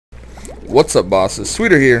What's up, bosses?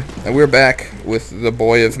 Sweider here, and we're back with the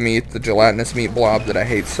boy of meat, the gelatinous meat blob that I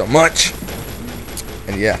hate so much.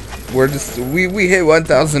 And yeah, we hit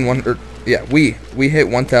 1,100. Yeah, we hit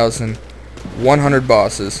 1,100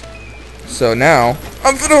 bosses. So now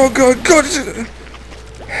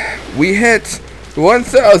we hit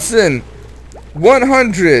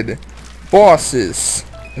 1,100 bosses,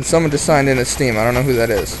 and someone just signed in as Steam. I don't know who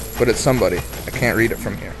that is, but it's somebody. I can't read it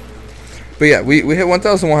from here. But yeah, we hit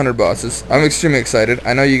 1,100 bosses. I'm extremely excited.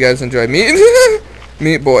 I know you guys enjoy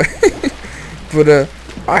Meat Boy. But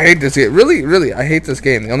I hate this game. Really, I hate this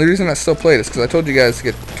game. The only reason I still play it is because I told you guys to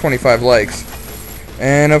get 25 likes.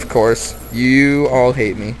 And of course, you all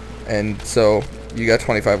hate me. And so, you got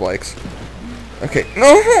 25 likes. Okay,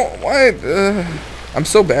 no! Why? I'm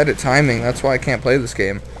so bad at timing. That's why I can't play this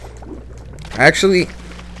game. I actually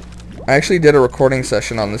did a recording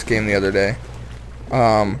session on this game the other day.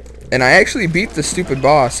 And I actually beat the stupid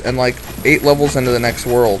boss and like 8 levels into the next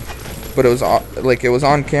world, but it was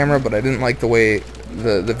on camera, but I didn't like the way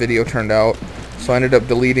the video turned out, so I ended up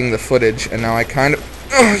deleting the footage, and now I kind of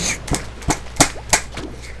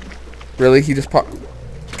really, he just popped.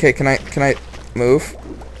 Okay, can I move?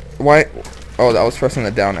 Why? Oh, that was pressing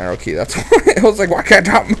the down arrow key. That's why I was like, why can't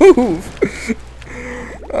I move?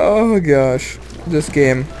 Oh gosh, this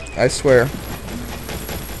game, I swear.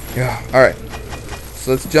 Yeah. All right. So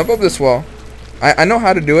let's jump up this wall. I know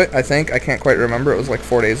how to do it, I think. I can't quite remember. It was like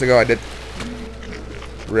 4 days ago I did.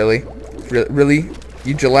 Really? Really?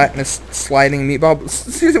 You gelatinous sliding meatball?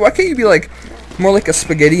 Seriously, why can't you be like more like a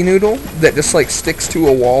spaghetti noodle that just like sticks to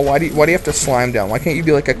a wall? Why do you have to slime down? Why can't you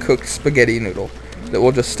be like a cooked spaghetti noodle that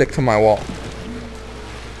will just stick to my wall?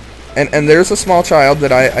 And there's a small child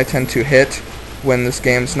that I tend to hit when this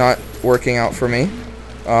game's not working out for me.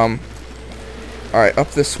 Alright,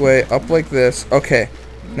 up this way, up like this. Okay,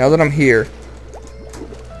 now that I'm here,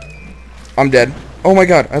 I'm dead. Oh my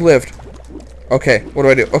god, I lived. Okay, what do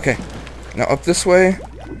I do? Okay, now up this way.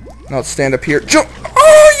 Now let's stand up here. Jump!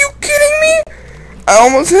 Oh, are you kidding me? I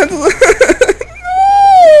almost had to...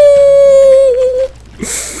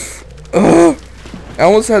 No! I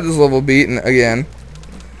almost had this level beaten again.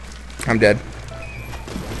 I'm dead.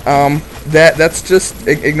 That's just...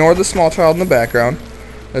 Ignore the small child in the background.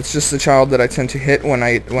 That's just the child that I tend to hit when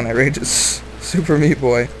I rage as Super Meat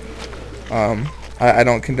Boy. I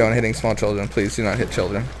don't condone hitting small children. Please do not hit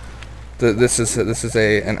children. This is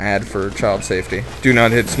an ad for child safety. Do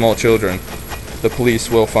not hit small children. The police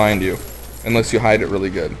will find you, unless you hide it really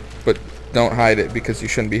good. But don't hide it because you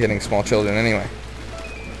shouldn't be hitting small children anyway.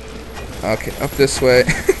 Okay, up this way.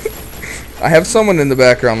 I have someone in the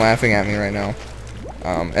background laughing at me right now,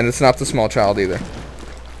 and it's not the small child either.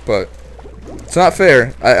 But it's not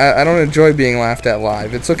fair. I don't enjoy being laughed at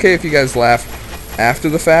live. It's okay if you guys laugh after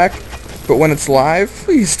the fact, but when it's live,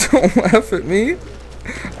 please don't laugh at me.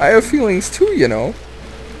 I have feelings too, you know.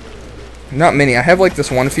 Not many. I have like this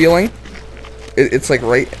one feeling. It's like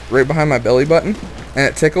right behind my belly button, and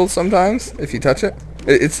it tickles sometimes if you touch it.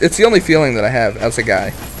 It's the only feeling that I have as a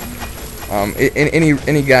guy.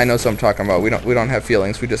 Any guy knows what I'm talking about. We don't have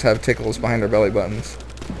feelings. We just have tickles behind our belly buttons.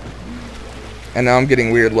 And now I'm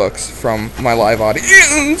getting weird looks from my live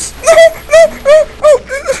audience. No!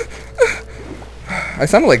 I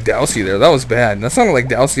sounded like Dowsey there. That was bad. That sounded like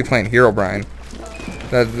Dowsey playing Herobrine.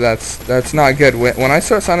 That's not good. When I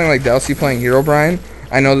start sounding like Dowsey playing Herobrine,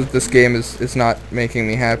 I know that this game is not making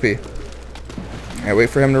me happy. I wait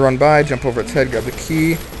for him to run by, jump over its head, grab the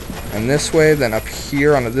key, and this way, then up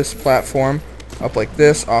here onto this platform, up like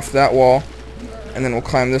this, off that wall, and then we'll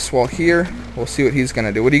climb this wall here. We'll see what he's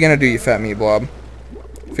gonna do. What are you gonna do, you fat meat blob?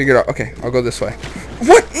 Figure it out. Okay, I'll go this way.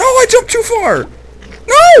 What? No, I jumped too far!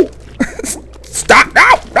 No! Stop!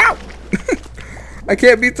 No! No! I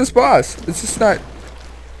can't beat this boss. It's just not...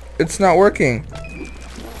 It's not working.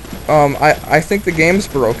 I think the game's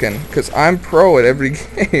broken, because I'm pro at every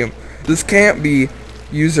game. This can't be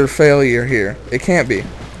user failure here. It can't be.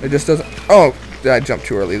 It just doesn't... Oh, I jumped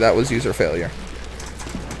too early. That was user failure.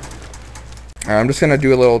 Alright, I'm just gonna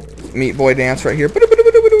do a little Meat Boy dance right here.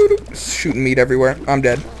 Shooting meat everywhere. I'm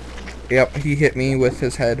dead. Yep, he hit me with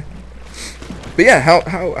his head. But yeah,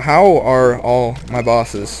 how are all my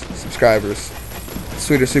bosses, subscribers,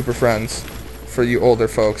 Sweider super friends, for you older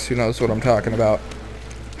folks who knows what I'm talking about?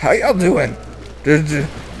 How y'all doing?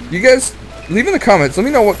 You guys, leave in the comments. Let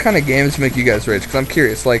me know what kind of games make you guys rage, because I'm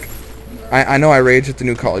curious. Like, I know I rage at the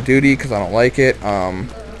new Call of Duty because I don't like it.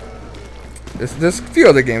 There's a few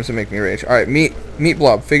other games that make me rage. Alright, Meat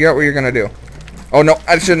Blob, figure out what you're gonna do. Oh no,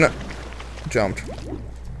 I shouldn't have jumped.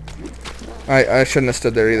 I shouldn't have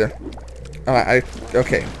stood there either.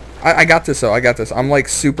 Okay. I got this though, I got this. I'm like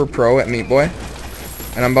super pro at Meat Boy.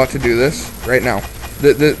 And I'm about to do this right now.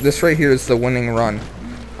 This right here is the winning run.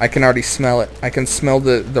 I can already smell it. I can smell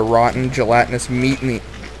the rotten, gelatinous meat in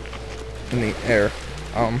the air.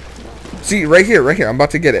 See, right here. I'm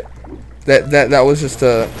about to get it. That was just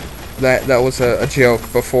a a joke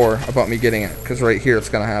before about me getting it, because right here it's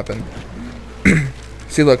gonna happen.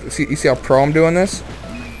 See, look, you see how pro I'm doing this?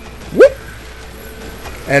 Whoop!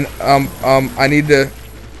 And I need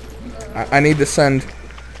to send.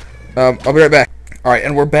 I'll be right back. All right,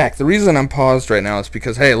 and we're back. The reason I'm paused right now is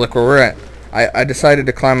because, hey, look where we're at. I decided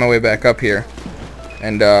to climb my way back up here,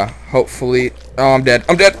 and hopefully. Oh, I'm dead.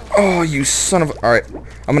 Oh, you son of. All right,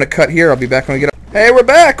 I'm gonna cut here. I'll be back when we get up. Hey, we're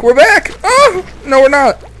back. Oh, no, we're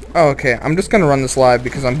not. Oh, okay, I'm just gonna run this live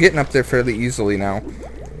because I'm getting up there fairly easily now.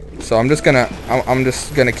 So I'm just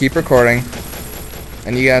gonna keep recording,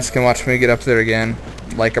 and you guys can watch me get up there again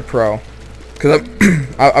like a pro. Cause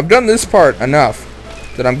I've done this part enough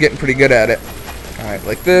that I'm getting pretty good at it. All right,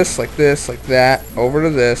 like this, like that, over to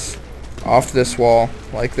this, off this wall,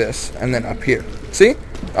 like this, and then up here. See,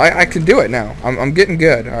 I can do it now. I'm getting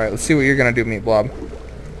good. All right, let's see what you're gonna do, Meat Blob.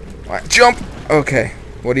 All right, jump. Okay,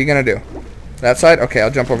 what are you gonna do? That side? Okay,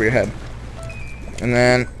 I'll jump over your head. And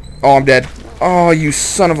then, oh, I'm dead. Oh, you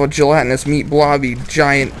son of a gelatinous meat blobby,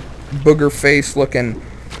 giant booger face looking.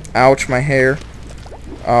 Ouch, my hair.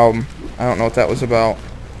 I don't know what that was about.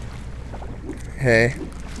 Hey.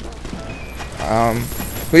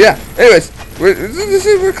 But yeah, anyways,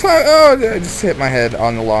 we're climbing. Oh, I just hit my head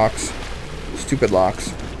on the locks. Stupid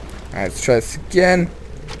locks. Alright, let's try this again.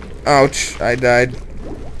 Ouch, I died.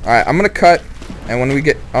 Alright, I'm gonna cut, and when we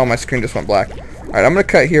get, oh, my screen just went black. Alright, I'm gonna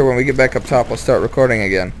cut here. When we get back up top, I'll start recording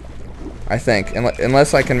again. I think,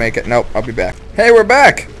 unless I can make it. Nope, I'll be back. Hey, we're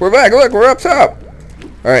back. Look, we're up top.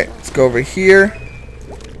 Alright, let's go over here.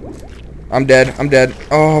 I'm dead.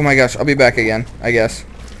 Oh my gosh, I'll be back again, I guess.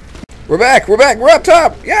 We're back. We're up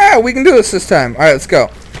top. Yeah, we can do this time. Alright, let's go.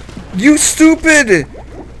 You stupid.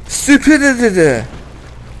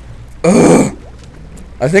 Ugh.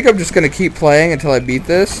 I think I'm just gonna keep playing until I beat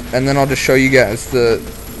this, and then I'll just show you guys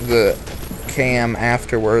the cam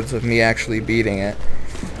afterwards of me actually beating it.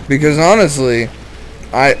 Because honestly,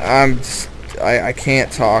 I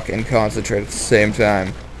can't talk and concentrate at the same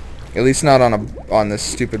time. At least not on this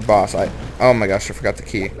stupid boss. Oh my gosh, I forgot the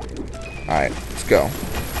key. Alright, let's go.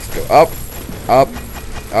 Let's go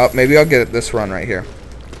up. Maybe I'll get it this run right here.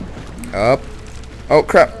 Up. Oh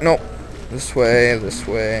crap, no. This way.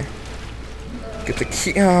 Get the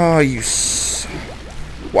key. Oh,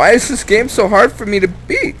 why is this game so hard for me to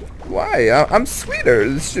beat? Why? I'm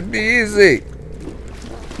Sweider. This should be easy.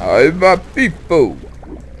 I'm a people.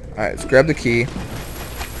 Alright, let's grab the key.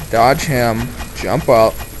 Dodge him. Jump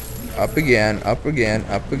up. Up again. Alright,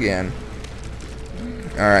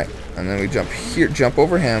 and then we jump here. Jump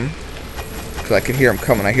over him. Because I can hear him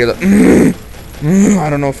coming. I hear the I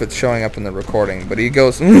don't know if it's showing up in the recording, but he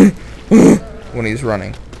goes when he's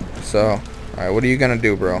running. So, alright, what are you gonna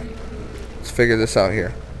do, bro? Let's figure this out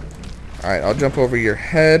here. Alright, I'll jump over your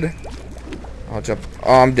head. Oh,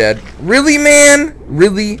 I'm dead. Really, man?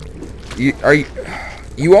 Really?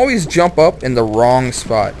 You always jump up in the wrong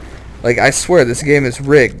spot. Like, I swear, this game is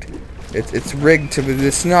rigged. It's rigged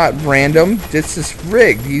it's not random. This is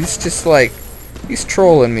rigged. He's just like, he's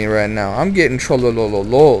trolling me right now. I'm getting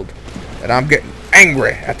trollololololed. And I'm getting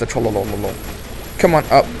angry at the trollolololol. Come on,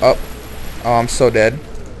 up. Oh, I'm so dead.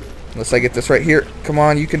 Unless I get this right here. Come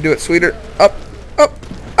on, you can do it, Sweider. Up.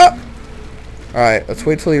 Alright, let's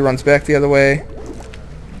wait till he runs back the other way.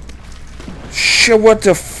 Shit, what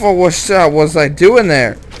the fuck was I doing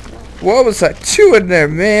there? What was I doing there,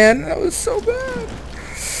 man? That was so bad.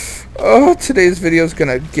 Oh, today's video is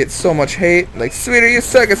gonna get so much hate. Like, Sweider, you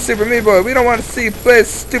suck at Super Meat Boy. We don't want to see you play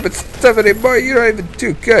stupid stuff anymore. You don't even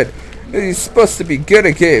do good. You're supposed to be good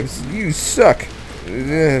at games. You suck.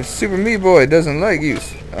 Super Meat Boy doesn't like you.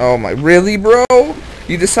 Oh my, really, bro?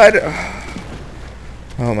 You decided?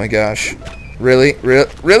 Oh my gosh. Really?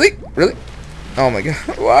 Oh my god.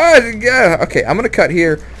 What? Yeah. Okay, I'm gonna cut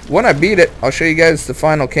here. When I beat it, I'll show you guys the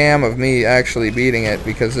final cam of me actually beating it,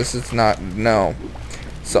 because this is not, no.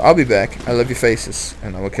 So I'll be back. I love your faces,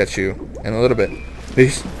 and I will catch you in a little bit.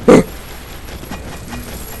 Peace.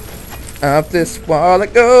 Up this wall I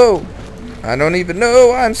go. I don't even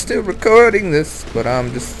know I'm still recording this, but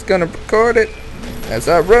I'm just gonna record it as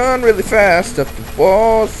I run really fast up the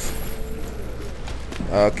walls.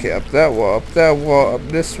 Okay, up that wall, up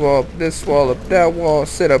this wall, up that wall.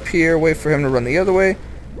 Sit up here, wait for him to run the other way.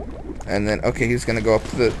 And then, okay, he's gonna go up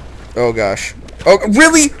the, oh gosh. Oh,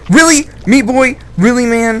 really? Meat Boy? Really,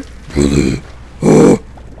 man? Really? Oh.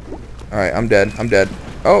 Alright, I'm dead.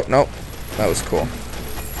 Oh, no. That was cool.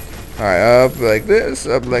 Alright, up like this,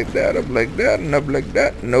 up like that, up like that, and up like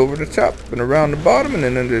that, and over the top, and around the bottom, and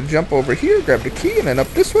then to jump over here, grab the key, and then up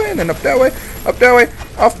this way, and then up that way,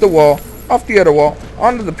 off the wall, off the other wall,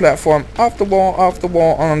 onto the platform, off the wall,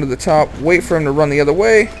 onto the top, wait for him to run the other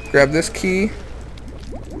way, grab this key.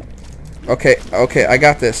 Okay, okay, I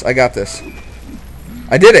got this, I got this.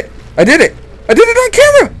 I did it! I did it! I did it on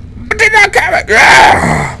camera! I did it on camera!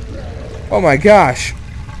 Ah! Oh my gosh.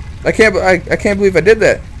 I can't believe I did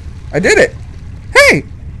that. I did it! Hey!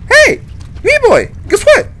 Hey! Me boy! Guess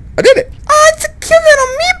what? I did it! Oh, it's a cute little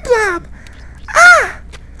meat blob! Ah!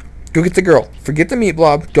 Go get the girl. Forget the meat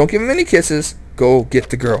blob. Don't give him any kisses. Go get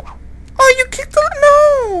the girl. Oh, you kicked the...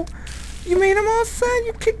 No! You made him all sad.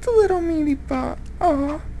 You kicked the little meaty blob.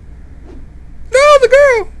 Oh. No, the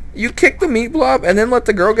girl! You kicked the meat blob and then let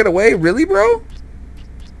the girl get away? Really, bro?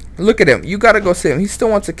 Look at him. You gotta go see him. He still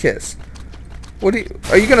wants a kiss. What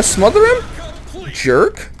are you gonna smother him?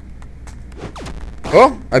 Jerk?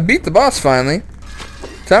 Well, I beat the boss finally.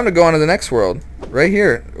 Time to go on to the next world. Right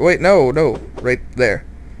here. Wait, no. Right there.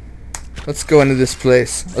 Let's go into this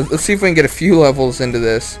place. Let's see if we can get a few levels into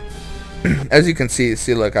this. As you can see,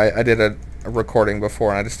 look, I did a recording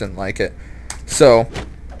before and I just didn't like it. So,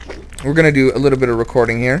 we're going to do a little bit of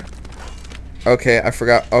recording here. Okay, I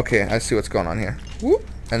forgot. Okay, I see what's going on here. Whoop,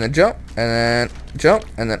 and then jump, and then jump,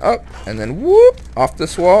 and then up, and then whoop, off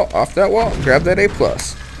this wall, off that wall, grab that A+.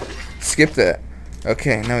 Skip that.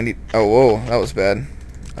 Okay, now we need... Oh, whoa, that was bad.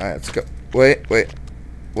 Alright, let's go. Wait.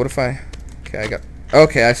 What if I... Okay, I got...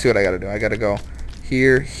 Okay, I see what I gotta do. I gotta go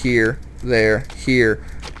here, there, here.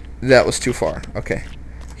 That was too far. Okay.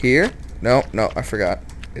 Here. No, I forgot.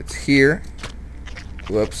 It's here.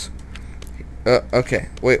 Whoops. Okay.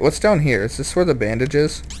 Wait, what's down here? Is this where the bandage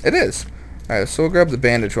is? It is. Alright, so we'll grab the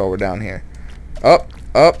bandage while we're down here. Up.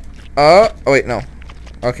 Oh, wait, no.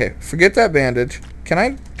 Okay, forget that bandage. Can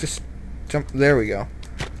I just jump? There we go.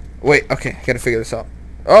 Wait, okay, I gotta figure this out.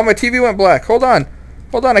 Oh, my TV went black. Hold on,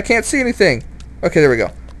 I can't see anything. Okay, there we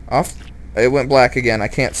go. Off. It went black again. I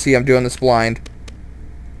can't see. I'm doing this blind.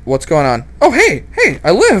 What's going on? Oh, hey, I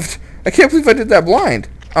lived. I can't believe I did that blind.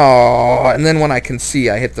 Oh, and then when I can see,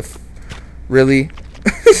 I hit the... Really?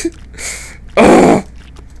 Oh,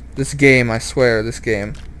 this game, I swear, this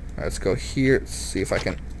game. All right, let's go here. Let's see if I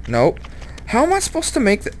can... Nope. How am I supposed to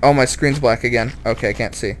make the... Oh, my screen's black again. Okay, I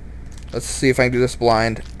can't see. Let's see if I can do this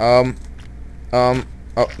blind. Oh,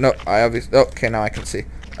 no, I obviously... Oh, okay, now I can see.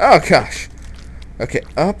 Oh, gosh. Okay,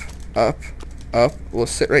 up. We'll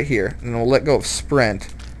sit right here, and we'll let go of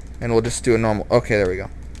sprint, and we'll just do a normal... Okay, there we go.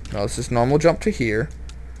 Now, let's just normal jump to here.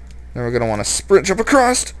 Then we're going to want to sprint jump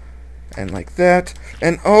across, and like that.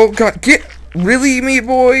 And, oh, God, get... Really, meat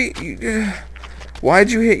boy?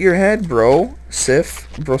 Why'd you hit your head, bro?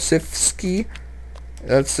 Brosifsky?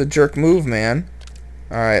 That's a jerk move, man.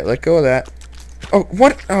 Alright, let go of that. Oh,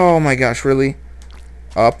 what? Oh, my gosh, really?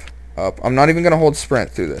 Up. I'm not even going to hold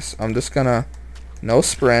sprint through this. I'm just going to... No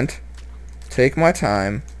sprint. Take my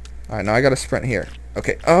time. Alright, now I got to sprint here.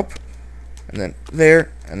 Okay, up. And then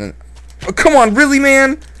there. And then... Oh, come on, really,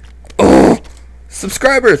 man? Oh!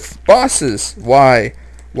 Subscribers! Bosses! Why?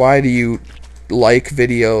 Why do you like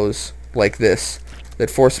videos like this that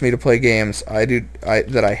force me to play games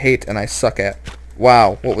that I hate and I suck at?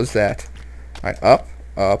 Wow, what was that? Alright, up.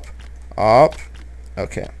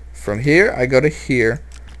 Okay. From here, I go to here.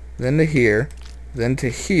 Then to here. Then to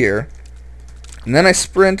here. And then I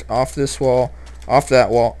sprint off this wall, off that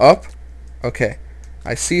wall, up. Okay.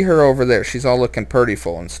 I see her over there. She's all looking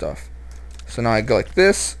purtyful and stuff. So now I go like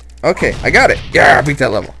this. Okay, I got it. Yeah, I beat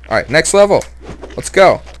that level. Alright, next level. Let's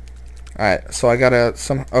go. Alright, so I gotta...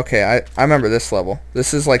 Okay, I remember this level.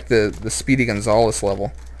 This is like the Speedy Gonzales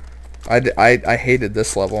level. I hated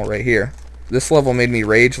this level right here. This level made me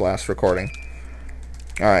rage last recording.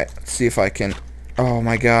 Alright, let's see if I can... Oh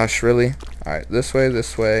my gosh, really? Alright, this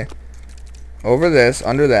way. Over this,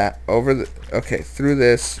 under that, over the... Okay, through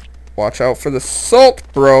this. Watch out for the salt,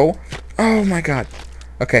 bro. Oh my god.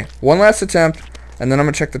 Okay, one last attempt, and then I'm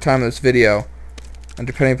gonna check the time of this video. And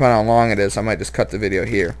depending upon how long it is, I might just cut the video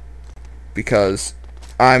here. Because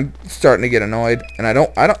I'm starting to get annoyed, and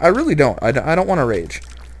I really don't. I don't want to rage.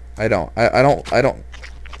 I don't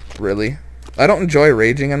really. I don't enjoy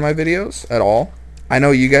raging in my videos at all. I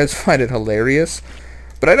know you guys find it hilarious.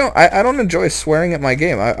 But I don't enjoy swearing at my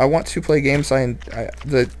game. I want to play games I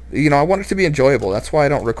want it to be enjoyable. That's why I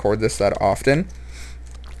don't record this that often.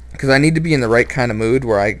 Because I need to be in the right kind of mood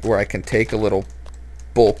where I can take a little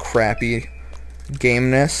bull crappy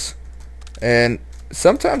gameness. And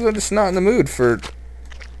sometimes I'm just not in the mood for...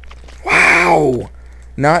 Wow!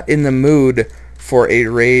 Not in the mood for a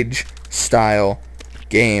rage style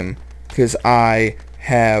game. Because I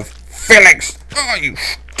have feelings. Oh, you.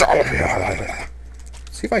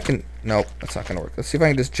 See if I can. Nope, that's not gonna work. Let's see if I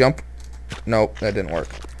can just jump. Nope, that didn't work.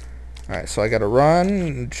 All right, so I gotta run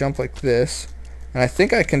and jump like this, and I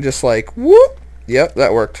think I can just like whoop. Yep,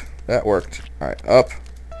 that worked. That worked. All right, up.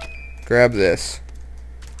 Grab this.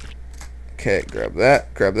 Okay, grab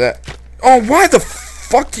that. Grab that. Oh, why the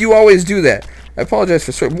fuck do you always do that? I apologize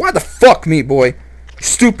for swearing. Why the fuck, meat boy? You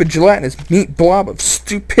stupid gelatinous meat blob of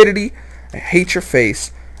stupidity. I hate your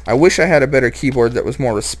face. I wish I had a better keyboard that was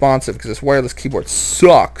more responsive, because this wireless keyboard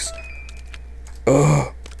sucks.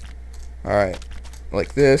 Ugh. Alright.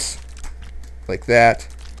 Like this. Like that.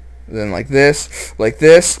 Then like this. Like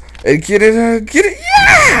this. And get it. Get it.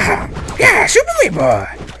 Yeah! Yeah, super meat boy.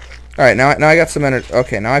 Alright, now I got some energy.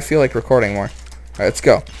 Okay, now I feel like recording more. Alright, let's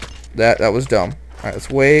go. That was dumb. Alright, let's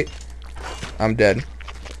wait. I'm dead.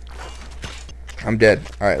 I'm dead.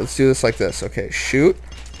 Alright, let's do this like this. Okay, shoot.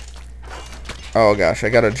 Oh gosh, I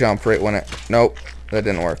gotta jump right when it... Nope, that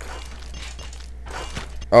didn't work.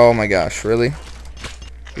 Oh my gosh, really?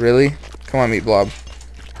 Really? Come on, meat blob.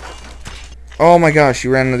 Oh my gosh, you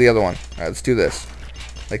ran into the other one. Alright, let's do this.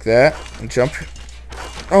 Like that, and jump.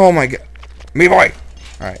 Oh my god. Meat boy!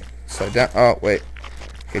 Alright, slide down. Oh, wait.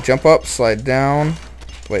 Okay, jump up, slide down.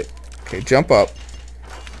 Wait. Okay, jump up.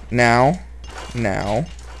 Now. Now.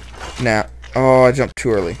 Now. Oh, I jumped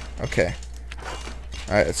too early. Okay.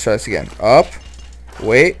 Alright, let's try this again. Up.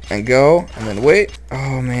 Wait, and go. And then wait.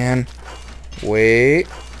 Oh, man. Wait.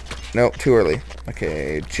 Nope, too early.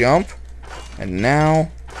 Okay, jump. And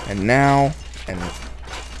now. And now. And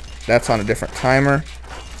that's on a different timer.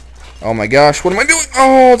 Oh my gosh, what am I doing?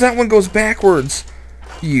 Oh, that one goes backwards.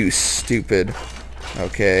 You stupid.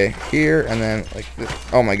 Okay, here, and then like this.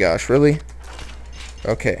 Oh my gosh, really?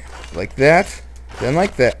 Okay, like that. Then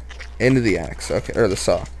like that. Into the axe. Okay, or the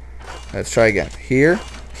saw. Let's try again. Here,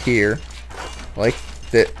 here, like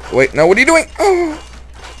that. Wait, no, what are you doing? Oh!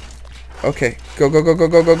 Okay, go, go, go, go,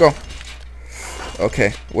 go, go, go.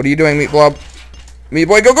 Okay, what are you doing, meat blob? Meat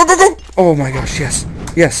boy, go, go, go, go! Oh my gosh, yes,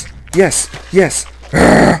 yes, yes, yes.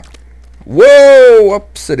 Arrgh! Whoa,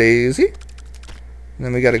 ups-a-daisy. And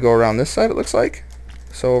then we got to go around this side, it looks like.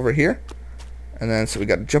 So over here. And then, so we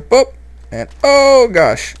got to jump up. And, oh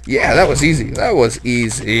gosh. Yeah, that was easy. That was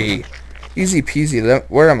easy. Easy peasy.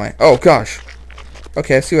 Where am I? Oh gosh.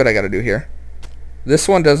 Okay, I see what I got to do here. This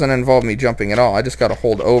one doesn't involve me jumping at all. I just got to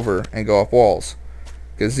hold over and go up walls.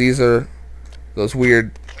 Because these are those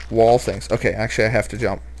weird wall things. Okay, actually I have to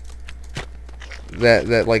jump.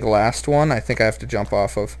 That like last one, I think I have to jump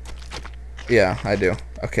off of. Yeah, I do.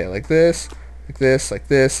 Okay, like this, like this, like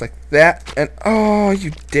this, like that, and oh,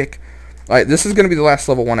 you dick. Alright, this is going to be the last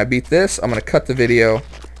level. When I beat this, I'm going to cut the video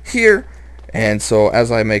here, and so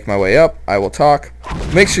as I make my way up, I will talk.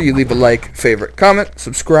 Make sure you leave a like, favorite, comment,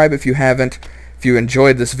 subscribe if you haven't. If you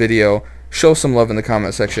enjoyed this video, show some love in the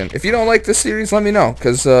comment section. If you don't like this series, let me know,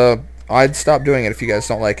 because I'd stop doing it if you guys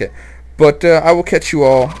don't like it. But I will catch you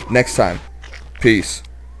all next time. Peace.